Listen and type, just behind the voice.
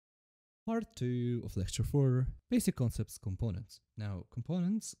Part 2 of Lecture 4, Basic Concepts Components. Now,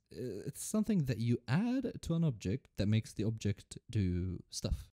 components, it's something that you add to an object that makes the object do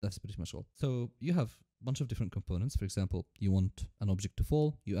stuff. That's pretty much all. So you have a bunch of different components. For example, you want an object to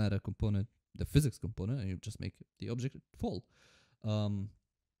fall, you add a component, the physics component, and you just make the object fall.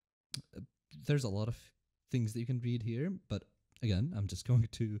 There's a lot of things that you can read here, but again, I'm just going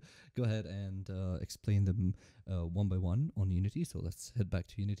to go ahead and explain them one by one on Unity. So let's head back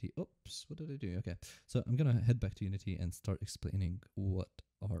to Unity. Oops, what did I do? Okay, so I'm gonna head back to Unity and start explaining what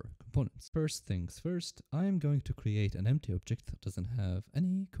are components. First things first, I'm going to create an empty object that doesn't have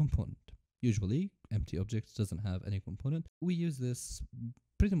any component. Usually, empty object doesn't have any component. We use this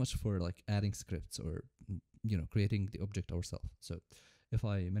pretty much for like adding scripts or creating the object ourselves. So if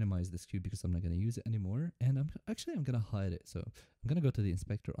I minimize this cube because I'm not going to use it anymore, and I'm going to hide it. So I'm going to go to the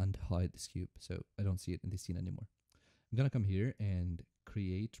inspector and hide this cube so I don't see it in the scene anymore. I'm going to come here and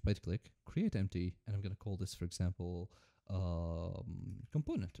create, right click, create empty, and I'm going to call this, for example,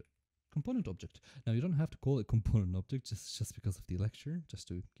 component object. Now you don't have to call it component object just because of the lecture, just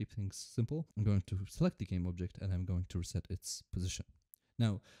to keep things simple. I'm going to select the game object and I'm going to reset its position.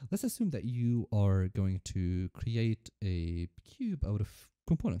 Now, let's assume that you are going to create a cube out of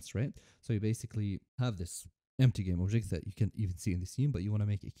components, right? So you basically have this empty game object that you can't even see in the scene, but you want to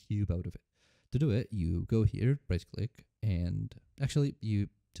make a cube out of it. To do it, you go here, right click, and actually you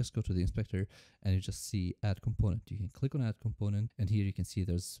just go to the inspector and you just see add component. You can click on add component, and here you can see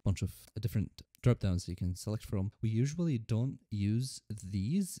there's a bunch of different drop downs you can select from. We usually don't use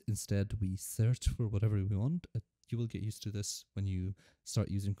these. Instead, we search for whatever we want. You will get used to this when you start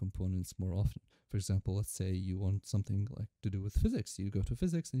using components more often. For example, let's say you want something like to do with physics. You go to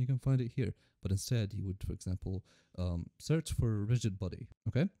physics and you can find it here. But instead, you would, for example, search for rigid body.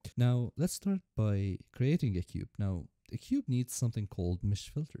 Okay. Now, let's start by creating a cube. Now, a cube needs something called mesh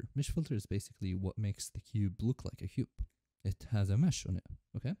filter. Mesh filter is basically what makes the cube look like a cube. It has a mesh on it.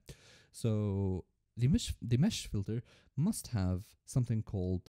 Okay. So the mesh filter must have something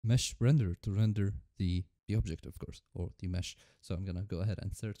called mesh render to render the object, of course, or the mesh. So I'm gonna go ahead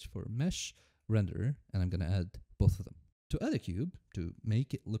and search for mesh render, and I'm gonna add both of them. To add a cube, to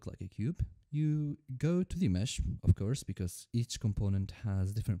make it look like a cube, you go to the mesh, of course, because each component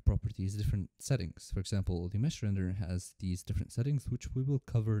has different properties, different settings. For example, the mesh render has these different settings, which we will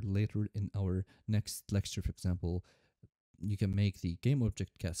cover later in our next lecture. For example, you can make the game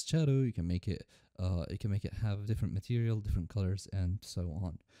object cast shadow, you can make it have different material, different colors, and so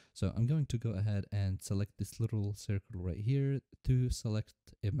on. So I'm going to go ahead and select this little circle right here to select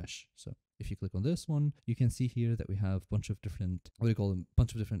a mesh. So if you click on this one, you can see here that we have a bunch of different,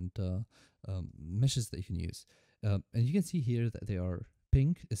 meshes that you can use. And you can see here that they are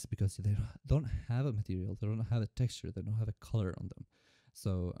pink. It's because they don't have a material, they don't have a texture, they don't have a color on them.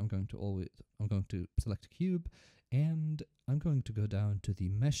 So I'm going to select a cube, and I'm going to go down to the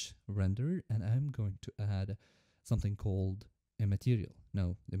mesh render, and I'm going to add something called a material.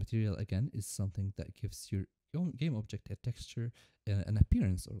 Now, the material again is something that gives your own game object a texture, an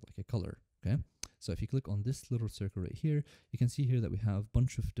appearance, or like a color. Okay. So if you click on this little circle right here, you can see here that we have a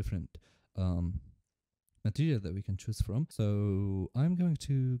bunch of different material that we can choose from. So I'm going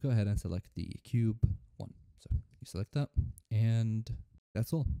to go ahead and select the cube one. So you select that, and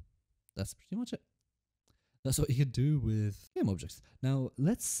that's all. That's pretty much it. That's what you can do with game objects. Now,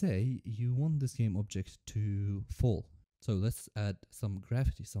 let's say you want this game object to fall. So let's add some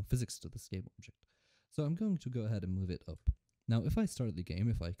gravity, some physics to this game object. So I'm going to go ahead and move it up. Now, if I start the game,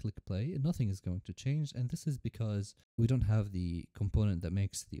 if I click play, nothing is going to change. And this is because we don't have the component that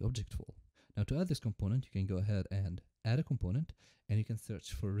makes the object fall. Now, to add this component, you can go ahead and add a component, and you can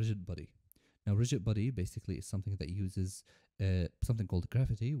search for rigid body. Now, rigid body basically is something that uses something called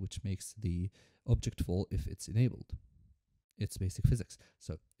gravity, which makes the object fall if it's enabled. It's basic physics.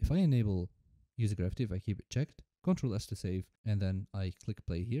 So if I enable use gravity, if I keep it checked, Control S to save, and then I click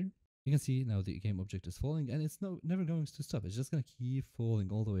play here, you can see now the game object is falling, and it's never going to stop. It's just going to keep falling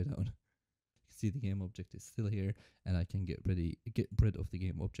all the way down. See, the game object is still here, and I can get rid of the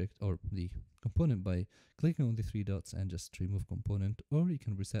game object or the component by clicking on the three dots and just remove component, or you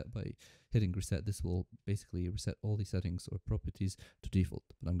can reset by hitting reset. This will basically reset all the settings or properties to default,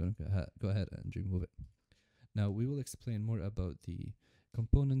 but I'm going to go ahead and remove it. Now we will explain more about the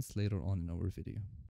components later on in our video.